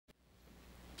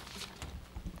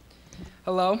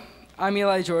Hello, I'm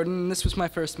Eli Jordan, and this was my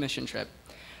first mission trip.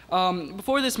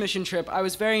 Before this mission trip, I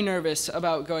was very nervous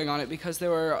about going on it because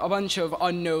there were a bunch of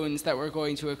unknowns that were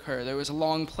going to occur. There was a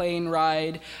long plane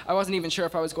ride. I wasn't even sure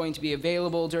if I was going to be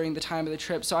available during the time of the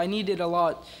trip, so I needed a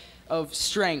lot of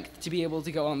strength to be able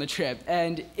to go on the trip.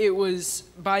 And it was,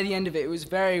 by the end of it, it was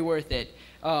very worth it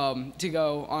to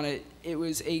go on it. It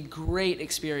was a great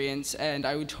experience, and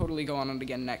I would totally go on it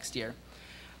again next year.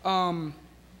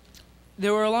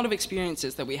 There were a lot of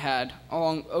experiences that we had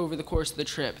over the course of the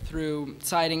trip through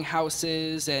siding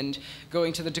houses and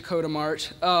going to the Dakota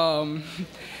Mart. But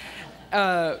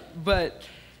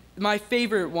my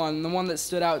favorite one, the one that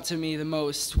stood out to me the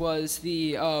most, was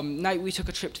the night we took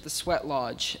a trip to the Sweat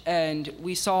Lodge, and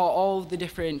we saw all of the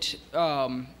different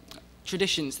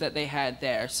traditions that they had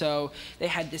there. So they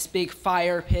had this big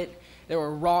fire pit. There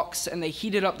were rocks, and they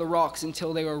heated up the rocks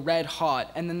until they were red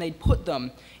hot, and then they'd put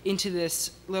them into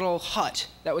this little hut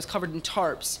that was covered in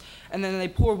tarps, and then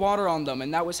they'd pour water on them,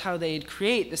 and that was how they'd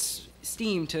create this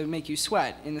steam to make you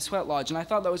sweat in the Sweat Lodge. And I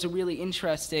thought that was a really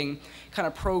interesting kind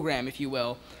of program, if you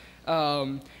will,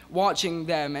 watching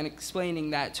them and explaining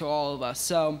that to all of us.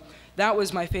 So that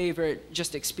was my favorite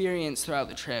just experience throughout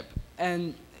the trip.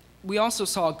 And we also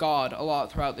saw God a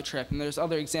lot throughout the trip, and there's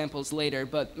other examples later,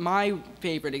 but my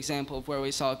favorite example of where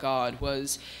we saw God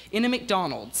was in a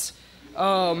McDonald's.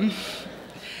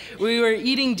 We were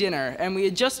eating dinner, and we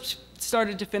had just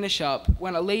started to finish up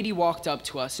when a lady walked up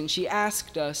to us, and she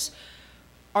asked us,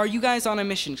 "Are you guys on a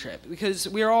mission trip?" Because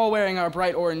we were all wearing our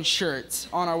bright orange shirts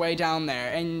on our way down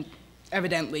there, and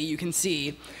evidently you can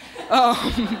see.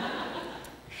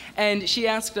 And she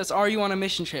asked us, "Are you on a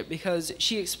mission trip?" Because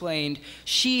she explained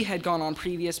she had gone on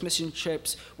previous mission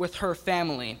trips with her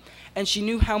family, and she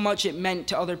knew how much it meant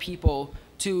to other people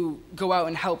to go out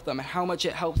and help them, and how much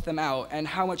it helped them out, and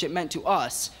how much it meant to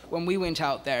us when we went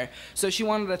out there. So she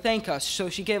wanted to thank us, so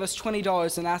she gave us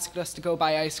 $20 and asked us to go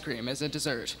buy ice cream as a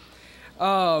dessert.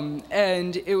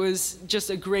 And it was just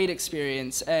a great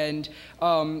experience, and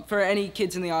for any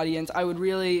kids in the audience, I would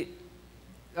really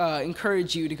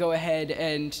encourage you to go ahead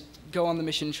and go on the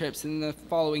mission trips in the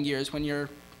following years when you're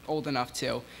old enough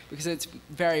to, because it's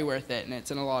very worth it and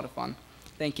it's a lot of fun.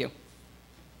 Thank you.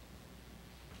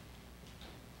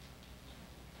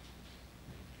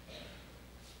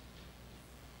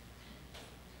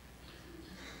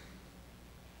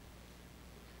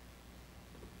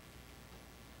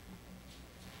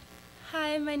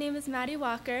 Hi, my name is Maddie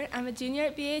Walker. I'm a junior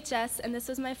at BHS, and this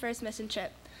was my first mission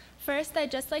trip. First, I'd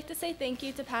just like to say thank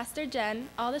you to Pastor Jen,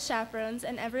 all the chaperones,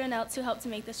 and everyone else who helped to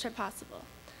make this trip possible.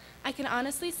 I can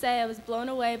honestly say I was blown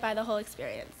away by the whole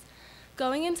experience.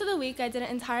 Going into the week, I didn't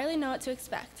entirely know what to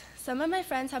expect. Some of my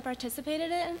friends have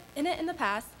participated in it in the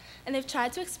past, and they've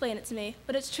tried to explain it to me,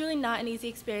 but it's truly not an easy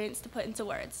experience to put into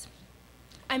words.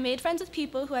 I made friends with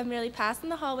people who I've merely passed in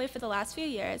the hallway for the last few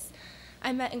years.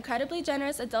 I met incredibly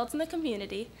generous adults in the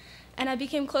community, and I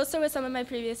became closer with some of my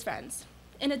previous friends.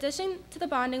 In addition to the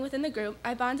bonding within the group,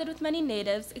 I bonded with many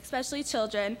natives, especially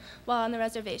children, while on the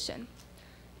reservation.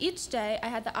 Each day, I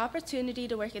had the opportunity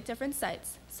to work at different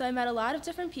sites, so I met a lot of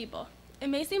different people. It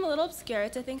may seem a little obscure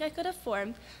to think I could have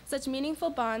formed such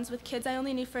meaningful bonds with kids I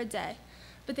only knew for a day,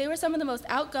 but they were some of the most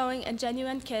outgoing and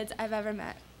genuine kids I've ever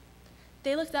met.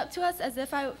 They looked up to us as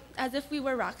if we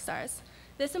were rock stars.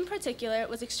 This in particular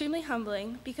was extremely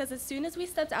humbling because as soon as we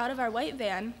stepped out of our white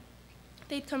van,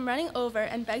 they'd come running over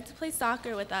and beg to play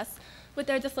soccer with us with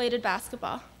their deflated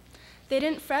basketball. They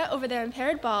didn't fret over their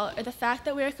impaired ball or the fact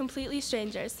that we were completely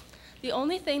strangers. The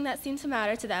only thing that seemed to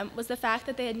matter to them was the fact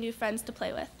that they had new friends to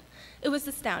play with. It was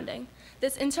astounding.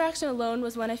 This interaction alone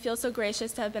was one I feel so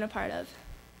gracious to have been a part of.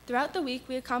 Throughout the week,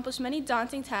 we accomplished many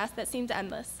daunting tasks that seemed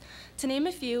endless. To name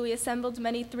a few, we assembled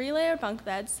many 3-layer bunk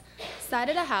beds,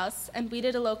 sided a house, and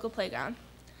weeded a local playground.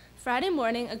 Friday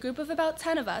morning, a group of about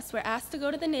 10 of us were asked to go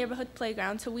to the neighborhood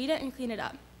playground to weed it and clean it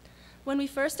up. When we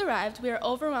first arrived, we were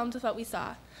overwhelmed with what we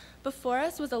saw. Before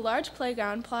us was a large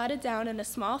playground plotted down in a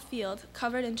small field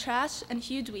covered in trash and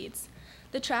huge weeds.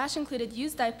 The trash included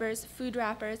used diapers, food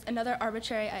wrappers, and other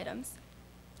arbitrary items.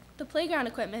 The playground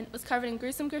equipment was covered in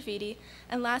gruesome graffiti,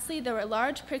 and lastly, there were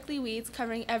large prickly weeds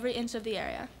covering every inch of the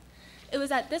area. It was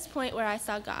at this point where I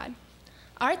saw God.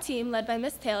 Our team, led by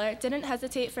Miss Taylor, didn't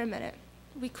hesitate for a minute.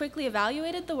 We quickly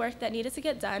evaluated the work that needed to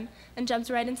get done and jumped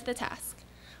right into the task.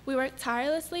 We worked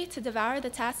tirelessly to devour the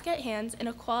task at hand in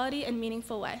a quality and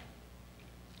meaningful way.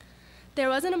 There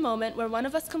wasn't a moment where one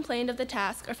of us complained of the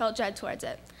task or felt dread towards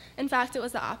it. In fact, it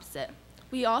was the opposite.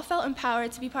 We all felt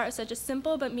empowered to be part of such a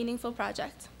simple but meaningful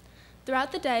project.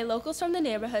 Throughout the day, locals from the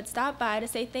neighborhood stopped by to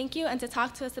say thank you and to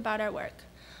talk to us about our work.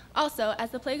 Also, as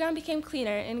the playground became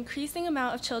cleaner, an increasing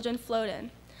amount of children flowed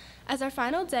in. As our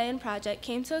final day and project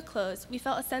came to a close, we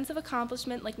felt a sense of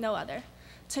accomplishment like no other.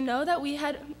 To know that we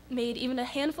had made even a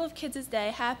handful of kids'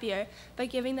 day happier by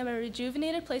giving them a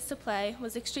rejuvenated place to play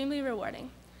was extremely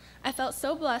rewarding. I felt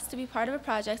so blessed to be part of a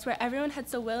project where everyone had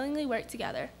so willingly worked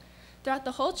together. Throughout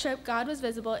the whole trip, God was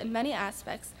visible in many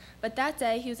aspects, but that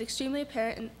day he was extremely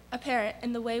apparent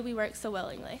in the way we worked so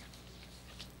willingly.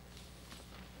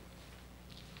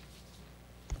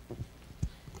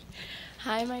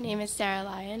 Hi, my name is Sarah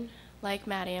Lyon. Like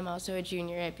Maddie, I'm also a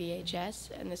junior at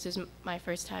BHS, and this is my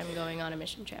first time going on a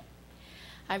mission trip.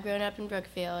 I've grown up in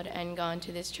Brookfield and gone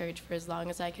to this church for as long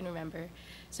as I can remember,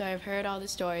 so I've heard all the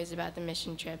stories about the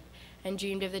mission trip and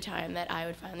dreamed of the time that I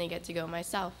would finally get to go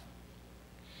myself.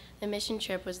 The mission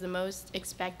trip was the most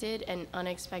expected and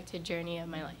unexpected journey of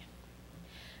my life.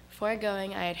 Before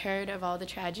going, I had heard of all the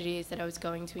tragedies that I was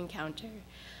going to encounter,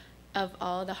 of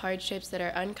all the hardships that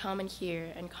are uncommon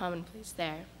here and commonplace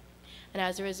there. And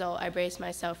as a result, I braced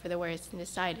myself for the worst and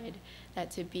decided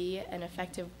that to be an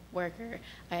effective worker,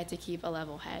 I had to keep a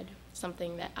level head,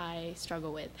 something that I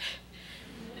struggle with.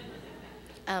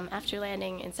 After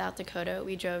landing in South Dakota,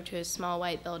 we drove to a small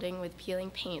white building with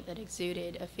peeling paint that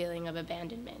exuded a feeling of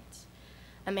abandonment.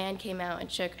 A man came out and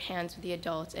shook hands with the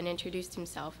adults and introduced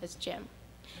himself as Jim,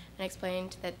 and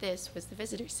explained that this was the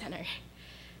visitor center.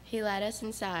 He led us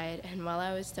inside, and while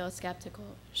I was still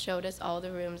skeptical, showed us all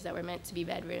the rooms that were meant to be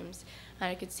bedrooms, and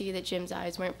I could see that Jim's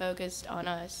eyes weren't focused on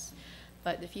us,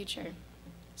 but the future.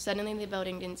 Suddenly, the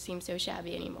building didn't seem so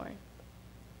shabby anymore.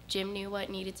 Jim knew what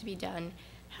needed to be done,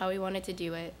 how he wanted to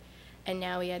do it, and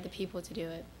now he had the people to do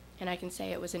it, and I can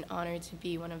say it was an honor to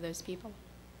be one of those people.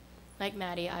 Like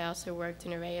Maddie, I also worked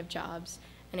an array of jobs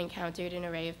and encountered an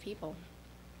array of people.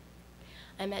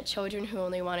 I met children who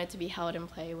only wanted to be held and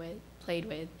played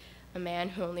with, a man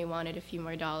who only wanted a few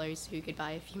more dollars so he could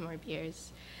buy a few more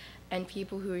beers, and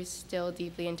people who were still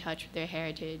deeply in touch with their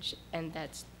heritage and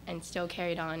still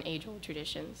carried on age-old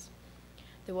traditions.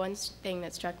 The one thing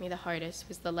that struck me the hardest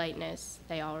was the lightness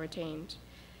they all retained.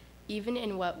 Even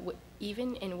in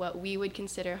what we would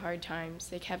consider hard times,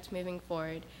 they kept moving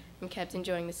forward and kept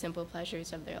enjoying the simple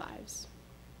pleasures of their lives.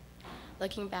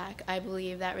 Looking back, I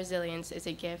believe that resilience is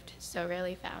a gift so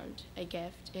rarely found, a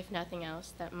gift, if nothing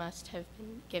else, that must have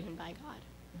been given by God.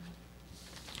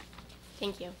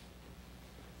 Thank you.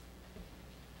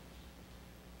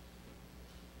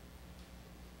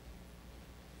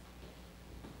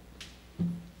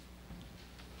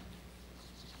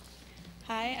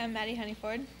 Hi, I'm Maddie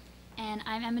Honeyford. And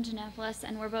I'm Emma Janopoulos,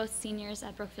 and we're both seniors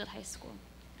at Brookfield High School.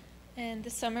 And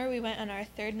this summer we went on our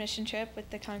third mission trip with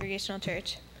the Congregational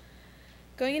Church.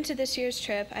 Going into this year's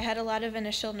trip, I had a lot of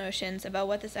initial notions about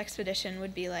what this expedition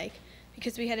would be like,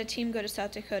 because we had a team go to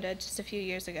South Dakota just a few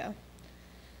years ago.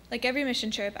 Like every mission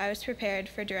trip, I was prepared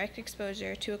for direct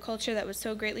exposure to a culture that was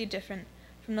so greatly different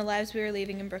from the lives we were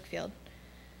leaving in Brookfield.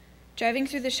 Driving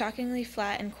through the shockingly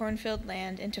flat and cornfield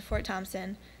land into Fort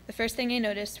Thompson, the first thing I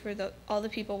noticed were all the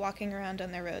people walking around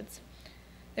on their roads.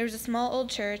 There was a small old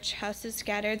church, houses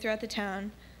scattered throughout the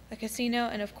town, a casino,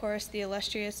 and of course the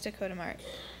illustrious Dakota Mart.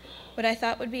 What I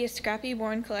thought would be a scrappy,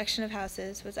 worn collection of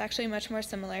houses was actually much more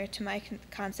similar to my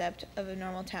concept of a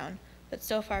normal town, but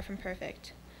so far from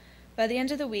perfect. By the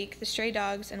end of the week, the stray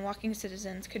dogs and walking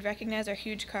citizens could recognize our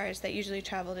huge cars that usually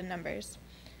traveled in numbers.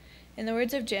 In the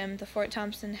words of Jim, the Fort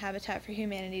Thompson Habitat for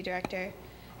Humanity director,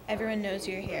 everyone knows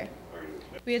you're here.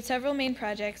 We had several main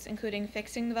projects, including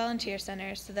fixing the volunteer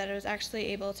center so that it was actually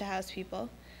able to house people,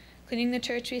 cleaning the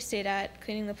church we stayed at,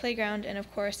 cleaning the playground, and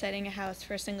of course setting a house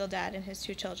for a single dad and his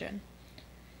 2 children.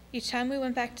 Each time we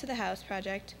went back to the house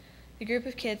project, the group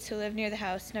of kids who lived near the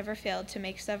house never failed to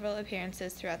make several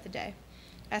appearances throughout the day,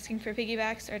 asking for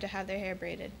piggybacks or to have their hair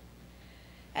braided.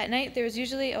 At night, there was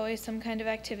usually always some kind of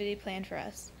activity planned for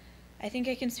us. I think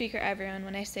I can speak for everyone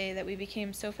when I say that we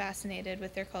became so fascinated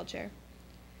with their culture.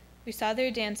 We saw their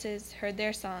dances, heard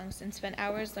their songs, and spent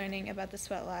hours learning about the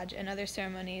sweat lodge and other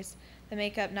ceremonies that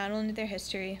make up not only their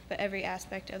history, but every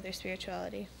aspect of their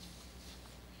spirituality.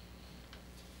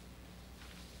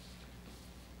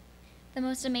 The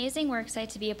most amazing worksite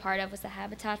to be a part of was the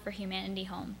Habitat for Humanity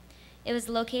home. It was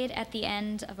located at the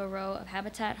end of a row of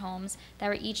Habitat homes that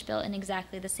were each built in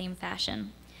exactly the same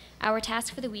fashion. Our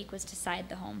task for the week was to side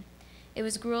the home. It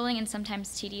was grueling and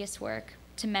sometimes tedious work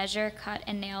to measure, cut,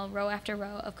 and nail row after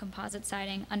row of composite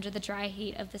siding under the dry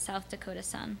heat of the South Dakota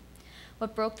sun.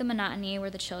 What broke the monotony were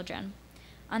the children.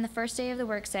 On the first day of the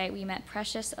worksite, we met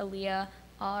Precious, Aaliyah,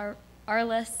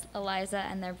 Arliss, Eliza,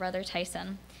 and their brother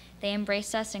Tyson. They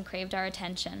embraced us and craved our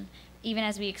attention, even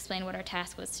as we explained what our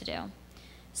task was to do.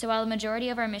 So while the majority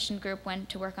of our mission group went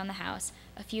to work on the house,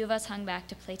 a few of us hung back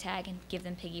to play tag and give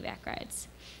them piggyback rides.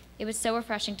 It was so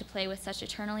refreshing to play with such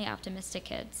eternally optimistic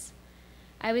kids.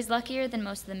 I was luckier than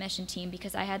most of the mission team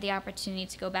because I had the opportunity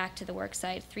to go back to the work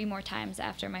site 3 more times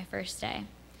after my first day.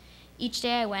 Each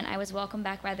day I went, I was welcomed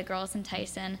back by the girls and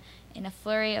Tyson in a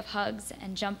flurry of hugs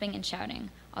and jumping and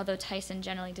shouting, although Tyson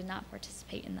generally did not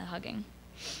participate in the hugging.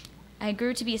 I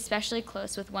grew to be especially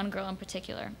close with one girl in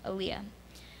particular, Aaliyah.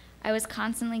 I was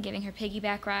constantly giving her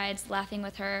piggyback rides, laughing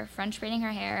with her, French braiding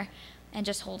her hair, and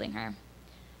just holding her.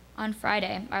 On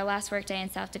Friday, our last work day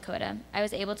in South Dakota, I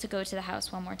was able to go to the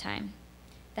house one more time.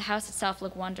 The house itself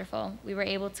looked wonderful. We were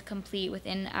able to complete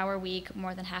within our week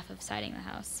more than half of siding the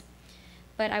house.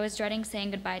 But I was dreading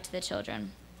saying goodbye to the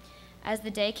children. As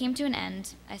the day came to an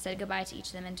end, I said goodbye to each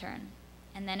of them in turn.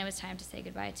 And then it was time to say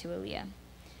goodbye to Aaliyah.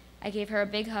 I gave her a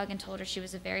big hug and told her she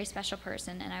was a very special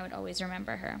person and I would always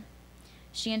remember her.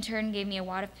 She in turn gave me a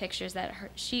wad of pictures that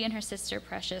she and her sister,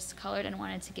 Precious, colored and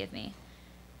wanted to give me,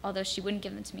 although she wouldn't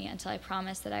give them to me until I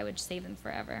promised that I would save them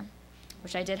forever,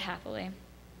 which I did happily.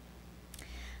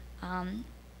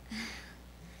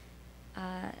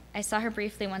 I saw her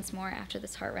briefly once more after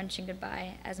this heart-wrenching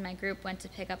goodbye as my group went to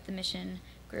pick up the mission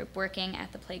group working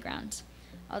at the playground.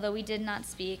 Although we did not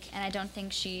speak, and I don't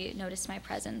think she noticed my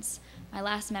presence, my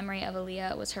last memory of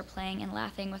Aaliyah was her playing and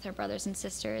laughing with her brothers and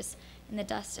sisters in the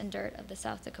dust and dirt of the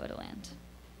South Dakota land.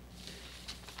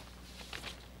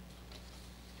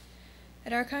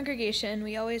 At our congregation,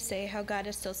 we always say how God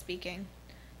is still speaking.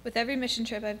 With every mission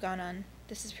trip I've gone on,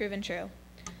 this has proven true.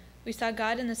 We saw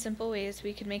God in the simple ways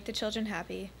we could make the children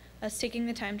happy. Us taking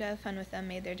the time to have fun with them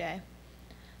made their day.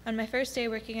 On my first day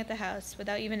working at the house,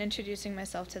 without even introducing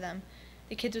myself to them,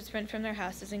 the kids would sprint from their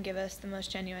houses and give us the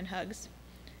most genuine hugs.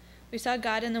 We saw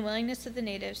God in the willingness of the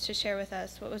natives to share with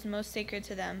us what was most sacred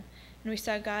to them, and we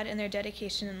saw God in their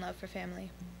dedication and love for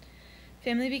family.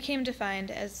 Family became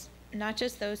defined as not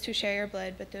just those who share your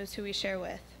blood, but those who we share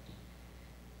with.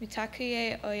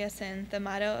 Mitakuye Oyasin, the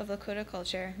motto of Lakota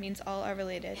culture, means all are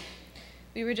related.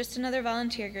 We were just another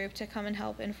volunteer group to come and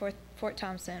help in Fort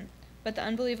Thompson, but the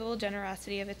unbelievable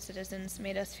generosity of its citizens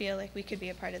made us feel like we could be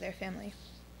a part of their family.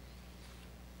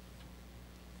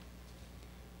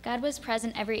 God was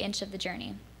present every inch of the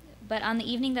journey, but on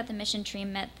the evening that the mission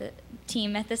team met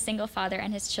the single father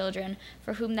and his children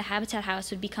for whom the Habitat House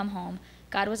would become home,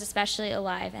 God was especially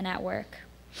alive and at work.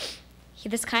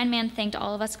 This kind man thanked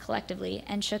all of us collectively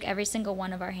and shook every single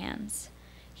one of our hands.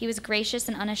 He was gracious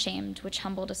and unashamed, which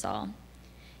humbled us all.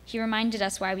 He reminded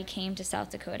us why we came to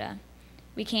South Dakota.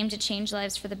 We came to change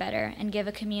lives for the better and give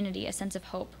a community a sense of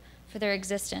hope for their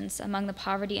existence among the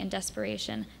poverty and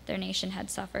desperation their nation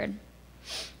had suffered.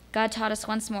 God taught us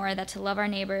once more that to love our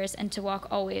neighbors and to walk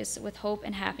always with hope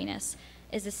and happiness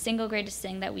is the single greatest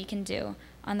thing that we can do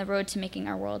on the road to making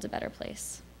our world a better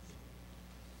place.